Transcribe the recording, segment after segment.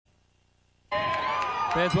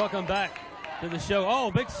Fans, welcome back to the show.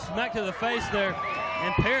 Oh, big smack to the face there.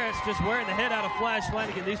 And Paris just wearing the head out of Flash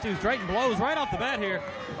Flanagan. These two straighten blows right off the bat here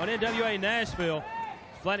on NWA Nashville.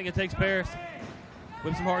 Flanagan takes Paris,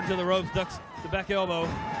 whips him hard into the ropes, ducks the back elbow,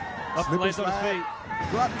 up and lands on his feet.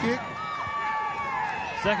 Drop kick.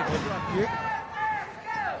 Second one. Drop kick.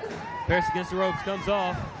 Paris against the ropes, comes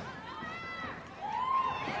off.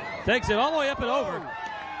 Takes it all the way up and over.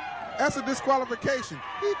 That's a disqualification.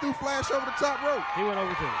 He threw Flash over the top rope. He went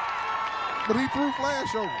over too. But he threw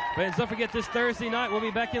Flash over. Fans, don't forget this Thursday night, we'll be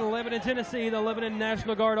back in Lebanon, Tennessee, the Lebanon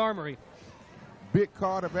National Guard Armory. Big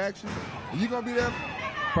card of action. Are you going to be there?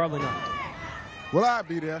 Probably not. Well, I'll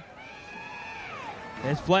be there.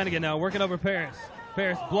 It's Flanagan now working over Paris.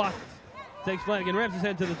 Paris blocks. Takes Flanagan, rams his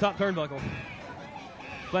head to the top turnbuckle.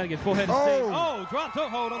 Flanagan full head of steam. Oh, drop toe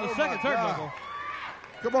hold on the second turnbuckle.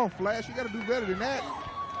 Come on, Flash. You got to do better than that.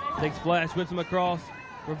 Takes Flash, whips him across.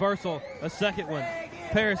 Reversal, a second one.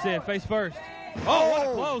 Paris in, face first. Oh, what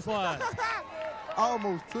a clothesline.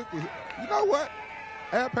 Almost took it. You know what?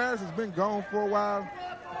 Al Paris has been gone for a while.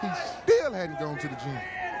 He still hadn't gone to the gym.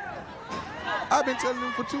 I've been telling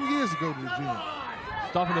him for 2 years to go to the gym.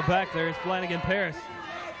 Stop in the back there is Flanagan Paris.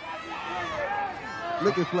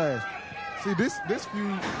 Look at Flash. See, this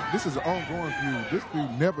feud, this is an ongoing feud. This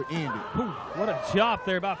feud never ended. Ooh, what a chop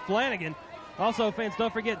there by Flanagan. Also, fans,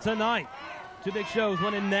 don't forget tonight, two big shows,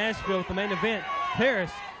 one in Nashville with the main event.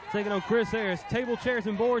 Paris taking on Chris Harris. Table, chairs,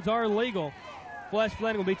 and boards are legal. Flash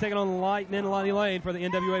Flanagan will be taking on Lightning Lonnie Lane for the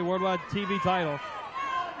NWA Worldwide TV title.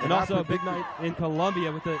 And also a big night in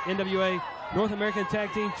Columbia with the NWA North American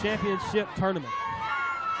Tag Team Championship Tournament.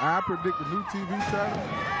 I predict the new TV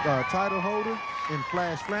title holder in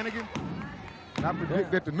Flash Flanagan. And I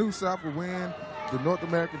predict that the New South will win the North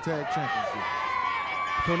American Tag Championship.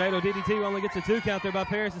 Tornado DDT only gets a 2 count there by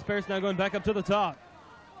Paris, as Paris now going back up to the top.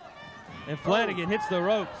 And Flanagan hits the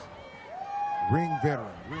ropes. Ring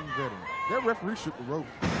veteran, ring veteran. That referee shook the rope.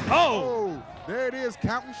 Oh! There it is,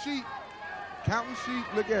 counting sheet. Counting sheet.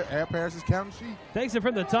 Look at Al Paris' counting sheet. Takes it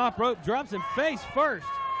from the top rope, drops him face first.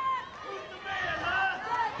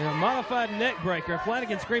 And a modified neck breaker.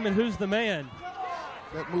 Flanagan screaming, "Who's the man?"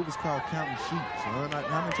 That move is called counting sheet, son.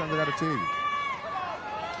 How many times I got to tell you?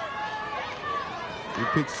 He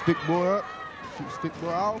picks stick boy up, shoots stick boy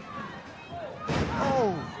off.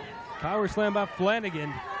 Oh! Power slam by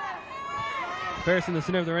Flanagan. Paris in the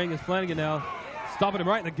center of the ring is Flanagan now, stopping him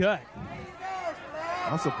right in the gut.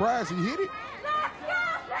 I'm surprised he hit it.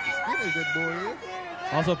 Skinny as that boy is.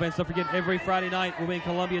 Also, fans, don't forget every Friday night we'll be in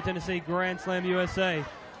Columbia, Tennessee, Grand Slam USA.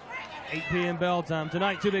 8 p.m. bell time.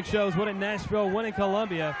 Tonight, two big shows, one in Nashville, one in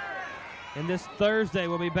Columbia. And this Thursday,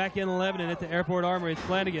 we'll be back in Lebanon at the Airport Armory. It's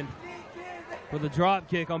Flanagan with a drop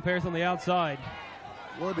kick on Paris on the outside.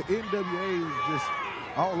 Well, the NWA is just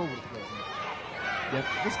all over the place. Yep.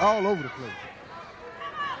 Just all over the place.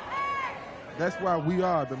 That's why we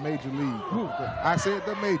are the major league. I said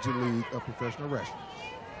the major league of professional wrestling.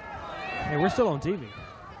 Hey, we're still on TV.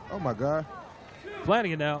 Oh, my God.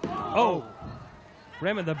 Flanagan now. Oh.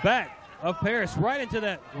 Ramming the back of Paris right into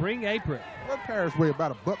that ring apron. What Paris weigh,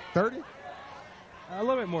 about $130? A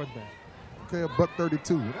little bit more than that. Okay,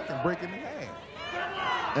 $132. That can break it in half.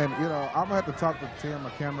 And, you know, I'm going to have to talk to Tim, my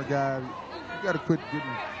camera guy. You got to quit getting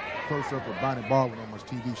close up with Bonnie Baldwin on my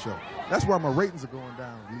TV show. That's why my ratings are going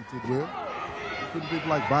down, Lee Tidwell. You couldn't people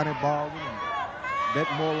like Bonnie Baldwin and that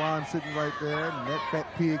moron sitting right there and that fat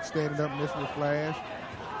pig standing up messing with Flash.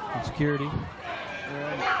 And security.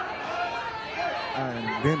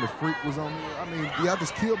 And then the freak was on me. I mean, yeah, I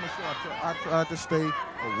just killed myself. I tried to stay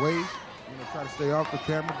away, you know, try to stay off the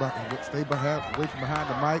camera, but stay away from behind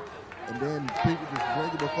the mic. And then people just bring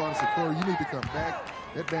it before and say, "Corey, you need to come back."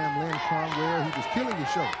 That damn Lynn Conwell, he was killing your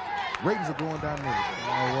show. Ratings are going down there.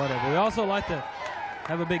 Oh, whatever. We also like to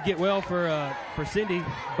have a big get well for Cindy,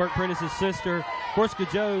 Burt Prentice's sister, of course,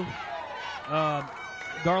 Joe,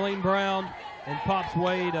 Darlene Brown, and Pops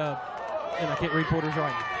Wade, and I can't read Porter's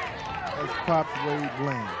right now. That's Pops Wade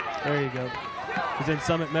Blaine. There you go. He's in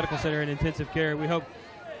Summit Medical Center in intensive care. We hope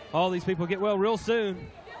all these people get well real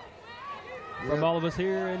soon. Yep. From all of us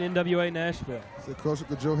here in NWA Nashville. So Coach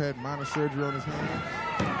Joe had minor surgery on his hand.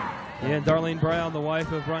 Yeah, and Darlene Brown, the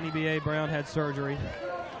wife of Ronnie B.A. Brown, had surgery.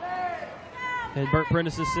 And Burt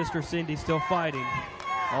Prentice's sister, Cindy, still fighting.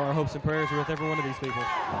 All our hopes and prayers are with every one of these people.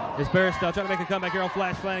 It's Paris now trying to make a comeback here on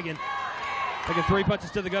Flash Flanagan. Taking 3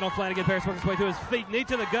 punches to the gut on Flanagan. Paris works his way to his feet. Knee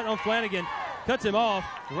to the gut on Flanagan. Cuts him off.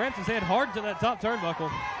 Rams his hand hard to that top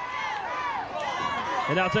turnbuckle.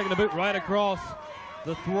 And now taking the boot right across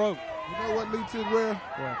the throat. You know what, Lee Tidwell?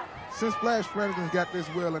 What? Since Flash Flanagan's got this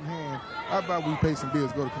well in hand, how about we pay some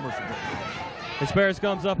bills, go to commercial break? As Paris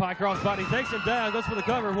comes up, high cross body, takes him down, goes for the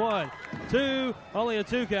cover. 1, 2, only a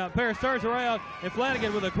 2 count. Paris turns around, and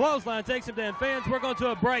Flanagan with a clothesline takes him down. Fans, we're going to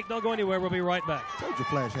a break. Don't go anywhere. We'll be right back. Told you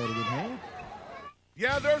Flash had it in hand.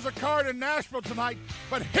 Yeah, there's a card in Nashville tonight,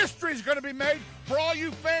 but history's going to be made for all you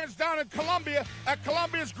fans down in Columbia at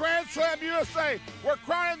Columbia's Grand Slam USA. We're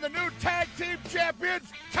crowning the new tag team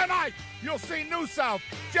champions tonight. You'll see New South,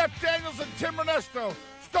 Jeff Daniels and Tim Ernesto,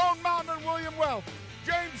 Stone Mountain and William Welch,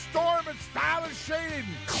 James Storm and Stylish Shane,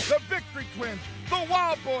 the Victory Twins, the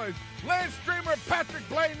Wild Boys, Lance Streamer and Patrick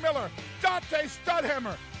Blaine Miller, Dante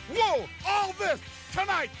Studhammer. Whoa, all this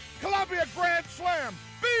tonight, Columbia Grand Slam.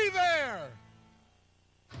 Be there.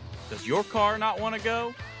 Does your car not want to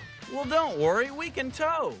go? Well, don't worry, we can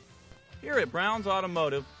tow. Here at Brown's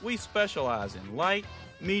Automotive, we specialize in light,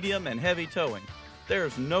 medium, and heavy towing.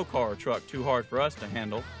 There's no car or truck too hard for us to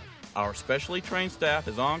handle. Our specially trained staff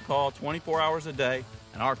is on call 24 hours a day,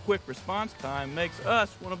 and our quick response time makes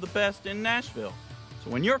us one of the best in Nashville. So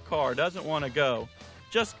when your car doesn't want to go,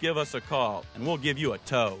 just give us a call, and we'll give you a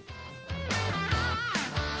tow.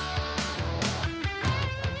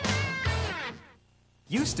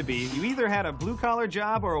 Used to be, you either had a blue-collar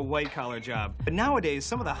job or a white-collar job. But nowadays,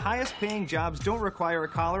 some of the highest-paying jobs don't require a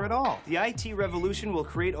collar at all. The IT revolution will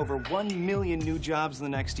create over 1 million new jobs in the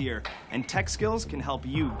next year, and Tech Skills can help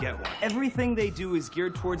you get one. Everything they do is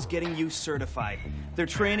geared towards getting you certified. Their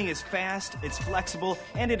training is fast, it's flexible,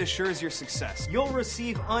 and it assures your success. You'll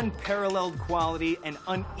receive unparalleled quality and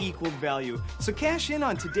unequaled value. So cash in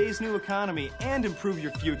on today's new economy and improve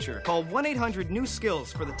your future. Call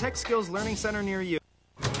 1-800-NEW-SKILLS for the Tech Skills Learning Center near you.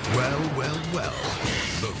 Well, well, well,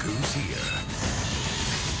 look who's here.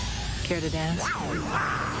 Care to dance?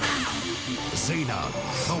 Xena,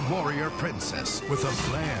 the warrior princess with a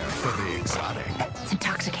flair for the exotic. It's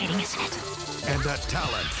intoxicating, isn't it? And a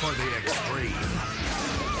talent for the extreme.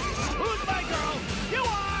 Who's my girl? You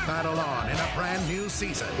are! Battle on in a brand new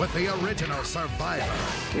season with the original Survivor.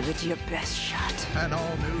 Give it your best shot. An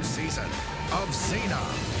all-new season of Xena.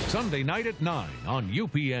 Sunday night at 9 on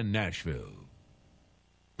UPN Nashville.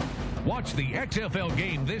 Watch the XFL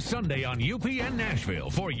game this Sunday on UPN Nashville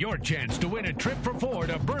for your chance to win a trip for 4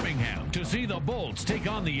 to Birmingham to see the Bolts take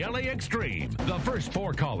on the LA Extreme. The first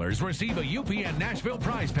 4 callers receive a UPN Nashville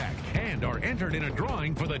prize pack and are entered in a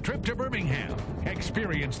drawing for the trip to Birmingham.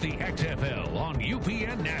 Experience the XFL on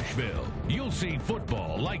UPN Nashville. You'll see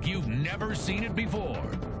football like you've never seen it before.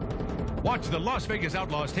 Watch the Las Vegas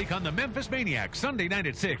Outlaws take on the Memphis Maniacs Sunday night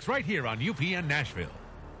at 6 right here on UPN Nashville.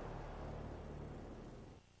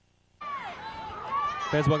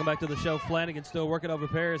 Fans, welcome back to the show. Flanagan still working over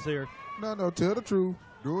Paris here. No, tell the truth.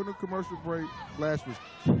 During the commercial break, Flash was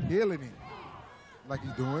killing him like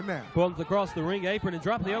he's doing now. Pulls across the ring apron and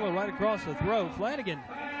dropping the elbow right across the throat. Flanagan,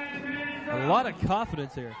 a lot of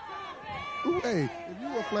confidence here. Ooh, hey, if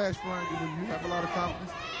you were Flash Flanagan, then you have a lot of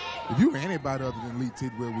confidence. If you were anybody other than Lee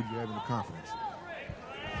Tidwell, would you have any confidence?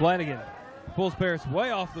 Flanagan pulls Paris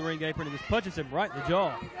way off the ring apron and just punches him right in the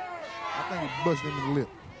jaw. I think he busted him in the lip.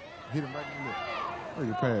 Hit him right in the lip. Look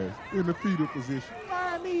at Paris in the fetal position.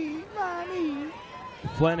 Mommy.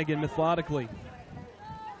 Flanagan methodically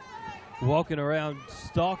walking around,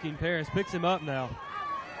 stalking Paris, picks him up now.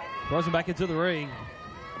 Throws him back into the ring.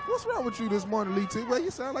 What's wrong with you this morning, Lee T? Well,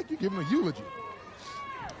 you sound like you're giving a eulogy.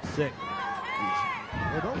 Sick.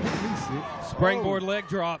 Well, don't make me sick. Springboard leg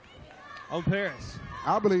drop on Paris.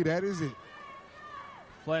 I believe that is it.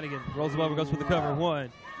 Flanagan rolls him over, goes for the cover.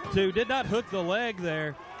 1, 2. Did not hook the leg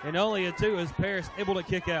there, and only a 2 as Paris able to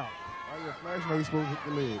kick out. Oh, yeah, Flash knows he's supposed to hit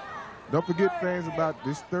the leg. Don't forget, fans, about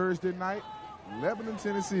this Thursday night, Lebanon,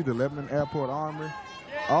 Tennessee, the Lebanon Airport Armory.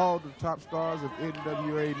 All the top stars of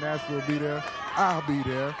NWA Nashville will be there. I'll be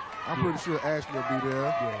there. I'm pretty sure Ashley will be there.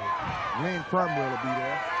 Yeah. Lynn Cromwell will be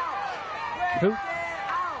there. Who?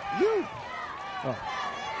 You. Oh.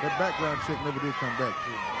 That background check never did come back.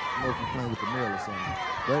 I don't know if you're playing with the mail or something.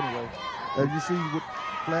 But anyway, as you see with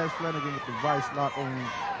Flash Flanagan with the vice lock on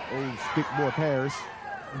old stick boy Paris.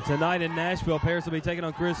 And tonight in Nashville, Paris will be taking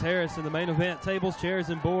on Chris Harris in the main event. Tables, chairs,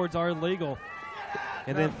 and boards are illegal.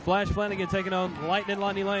 And then Flash Flanagan taking on Lightning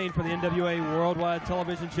Lonnie Lane for the NWA Worldwide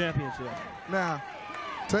Television Championship. Now,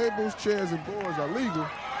 tables, chairs, and boards are legal.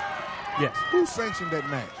 Yes. Who sanctioned that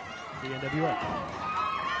match? The NWA.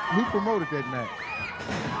 Who promoted that match?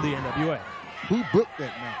 The NWA. Who booked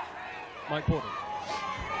that match? Mike Porter.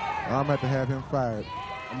 I'm going to have him fired.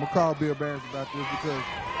 I'm going to call Bill Barnes about this because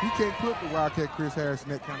he can't put the Wildcat Chris Harris in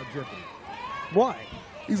that kind of jeopardy. Why?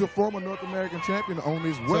 He's a former North American champion on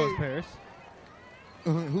his way. So is Paris.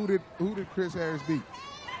 Who did Chris Harris beat?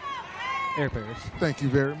 Air Paris. Thank you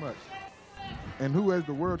very much. And who has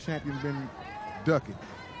the world champion been ducking?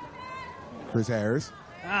 Chris Harris.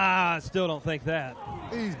 I still don't think that.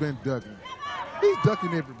 He's been ducking. He's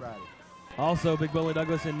ducking everybody. Also, Big Bully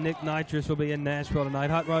Douglas and Nick Nitrous will be in Nashville tonight.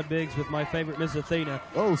 Hot Rod Biggs with my favorite Miss Athena.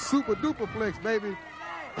 Oh, super duperplex, baby.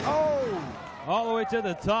 Oh! All the way to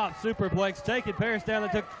the top. Superplex taking Paris down.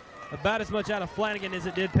 That took about as much out of Flanagan as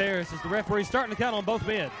it did Paris, as the referee's starting to count on both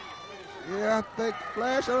men. Yeah, I think,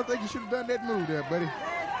 Flash, I don't think you should have done that move there, buddy. You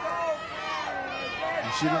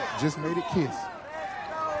should have just made it kiss.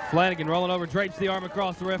 Flanagan rolling over, drapes the arm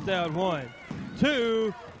across the ref down. 1,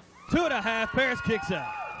 2, 2.5. Paris kicks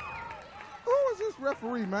out. Who was this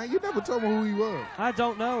referee, man? You never told me who he was. I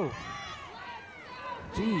don't know.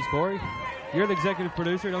 Jeez, Corey. You're the executive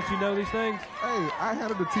producer. Don't you know these things? Hey, I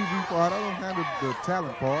handle the TV part. I don't handle the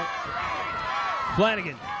talent part.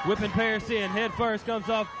 Flanagan whipping Paris in. Head first, comes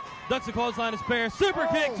off. Ducks the clothesline as Paris. Super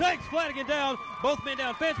kick takes Flanagan down. Both men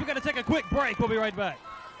down. Fans, we've got to take a quick break. We'll be right back.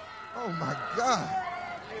 Oh, my God.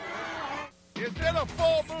 Is it a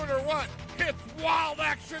full moon or what? It's wild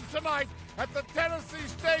action tonight at the Tennessee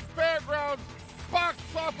State Fairgrounds. Box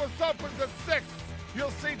office opens at 6.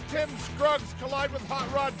 You'll see Tim Scruggs collide with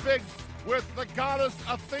Hot Rod Biggs with the goddess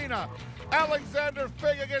Athena. Alexander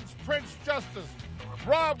Fig against Prince Justice.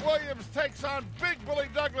 Rob Williams takes on Big Bully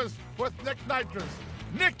Douglas with Nick Nitrous.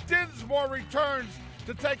 Nick Dinsmore returns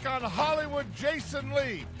to take on Hollywood Jason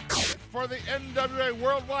Lee for the NWA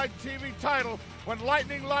Worldwide TV title when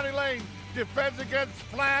Lightning Lonnie Lane defends against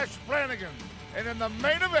Flash Flanagan. And in the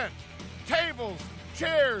main event, tables,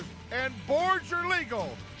 chairs, and boards are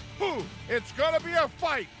legal. It's going to be a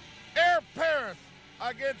fight. Air Paris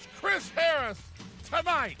against Chris Harris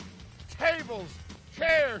tonight. Tables,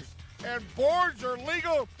 chairs, and boards are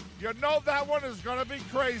legal. You know that one is going to be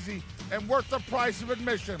crazy and worth the price of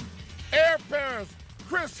admission. Air Paris,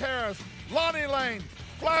 Chris Harris, Lonnie Lane,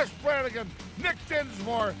 Flash Flanagan, Nick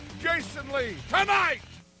Dinsmore, Jason Lee tonight.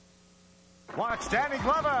 Watch Danny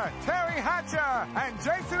Glover, Terry Hatcher, and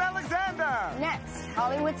Jason Alexander. Next,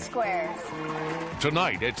 Hollywood Squares.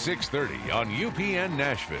 Tonight at 6:30 on UPN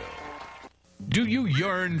Nashville. Do you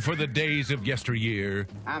yearn for the days of yesteryear?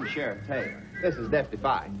 I'm Sheriff Taylor. This is Deputy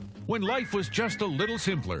Fife. When life was just a little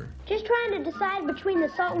simpler. Just trying to decide between the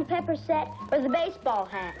salt and pepper set or the baseball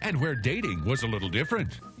hat. And where dating was a little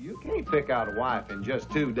different. You can't pick out a wife in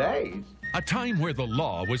just 2 days. A time where the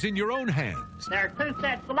law was in your own hands. There are 2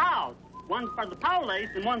 sets of laws. One for the police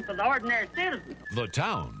and one for the ordinary citizen. The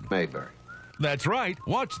town. Mayberry. That's right.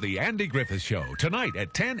 Watch the Andy Griffith Show tonight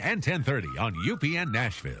at 10 and 10:30 on UPN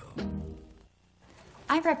Nashville.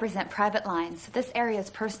 I represent Private Lines, this area's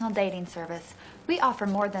personal dating service. We offer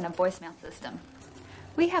more than a voicemail system.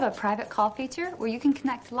 We have a private call feature where you can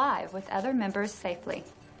connect live with other members safely,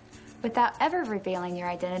 without ever revealing your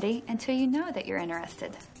identity until you know that you're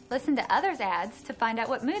interested. Listen to others' ads to find out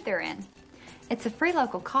what mood they're in. It's a free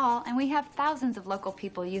local call, and we have thousands of local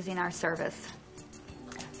people using our service.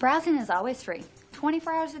 Browsing is always free,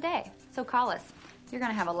 24 hours a day, so call us. You're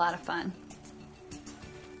going to have a lot of fun.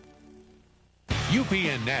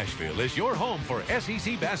 UPN Nashville is your home for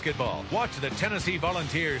SEC basketball. Watch the Tennessee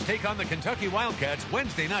Volunteers take on the Kentucky Wildcats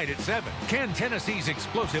Wednesday night at 7. Can Tennessee's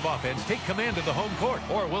explosive offense take command of the home court?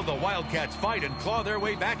 Or will the Wildcats fight and claw their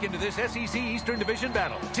way back into this SEC Eastern Division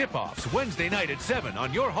battle? Tip-offs Wednesday night at 7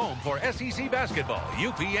 on your home for SEC basketball,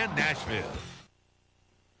 UPN Nashville.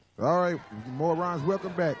 All right, morons,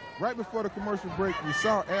 welcome back. Right before the commercial break, we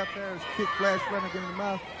saw Air Paris kick Flash Flanagan in the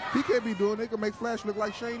mouth. He can't be doing it. He can make Flash look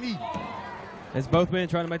like Shane Eaton. As both men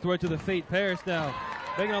trying to make their way to the feet. Paris now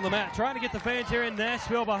banging on the mat, trying to get the fans here in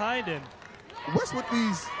Nashville behind him. What's with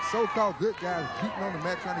these so-called good guys beating on the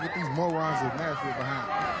mat trying to get these morons of Nashville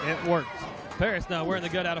behind them? It worked. Paris now wearing the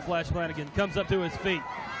gut out of Flash Flanagan. Comes up to his feet.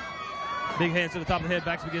 Big hands to the top of the head,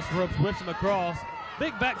 backs against the ropes, whips him across.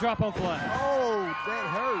 Big backdrop on Flash. Oh, that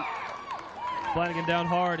hurt. Flanagan down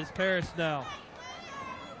hard as Paris now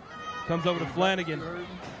comes over to Flanagan.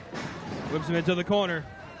 Whips him into the corner.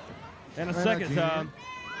 And a second time,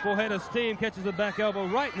 full head of steam, catches the back elbow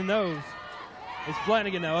right in the nose. It's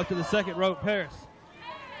Flanagan now up to the second rope. Paris.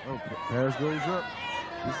 Oh, Paris goes up.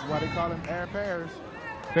 This is why they call him Air Paris.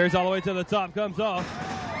 Paris all the way to the top, comes off.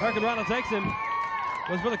 Hurricane Ronald takes him.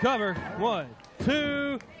 Goes for the cover. 1,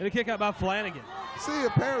 2, and a kick out by Flanagan. See,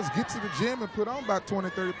 if Paris gets to the gym and put on about 20,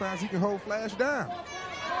 30 pounds, he can hold Flash down.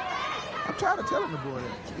 I'm trying to tell him the boy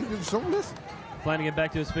that. He just don't listen. Flanagan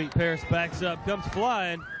back to his feet. Paris backs up, comes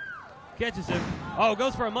flying. Catches him. Oh,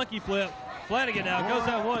 goes for a monkey flip. Flanagan now goes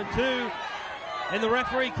out 1, 2. And the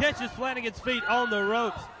referee catches Flanagan's feet on the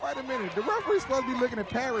ropes. Wait a minute. The referee's supposed to be looking at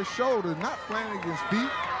Paris' shoulders, not Flanagan's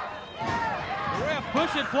feet. The ref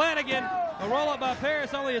pushing Flanagan. A roll up by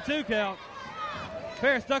Paris, only a 2 count.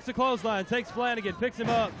 Paris ducks the clothesline, takes Flanagan, picks him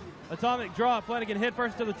up. Atomic drop. Flanagan head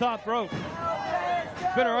first to the top rope.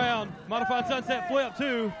 Spin around. Modified sunset flip,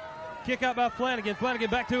 2. Kick out by Flanagan. Flanagan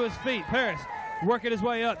back to his feet. Paris working his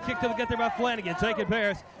way up. Kick to the gut there by Flanagan. Taking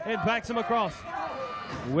Paris and backs him across.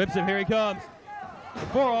 Whips him. Here he comes. The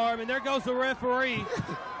forearm, and there goes the referee.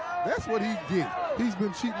 That's what he did. He's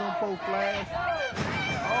been cheating on Pro Flash.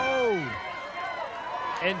 Oh.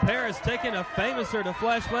 And Paris taking a famouser to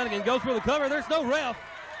Flash Flanagan. Goes for the cover. There's no ref.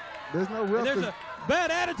 There's no ref. And there's a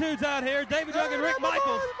bad attitudes out here. David Young and Rick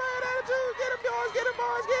Michaels. Bad attitude. Get him, boys. Get him,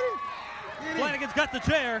 boys. Get him. Get him. Flanagan's got the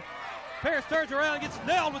chair. Paris turns around and gets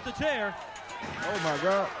nailed with the chair. Oh, my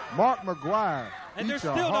God. Mark McGuire. And there's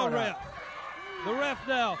still no ref. The ref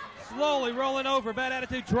now slowly rolling over. Bad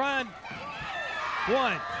attitude trying.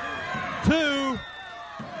 1, 2,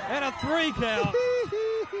 and a 3 count.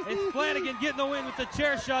 It's Flanagan getting the win with the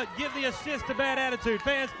chair shot. Give the assist to Bad Attitude.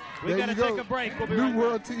 Fans, we got to take a break. We'll be right back. New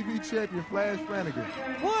World TV champion, Flash Flanagan.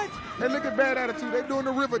 What? Hey, look at Bad Attitude. They're doing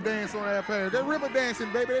the river dance on that pair. They're river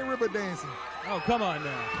dancing, baby. They're river dancing. Oh, come on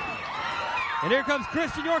now. And here comes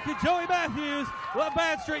Christian York and Joey Matthews. The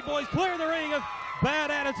Bad Street Boys clear the ring of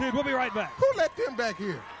Bad Attitude. We'll be right back. Who let them back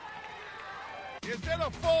here? Is it a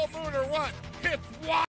full moon or what? It's wild.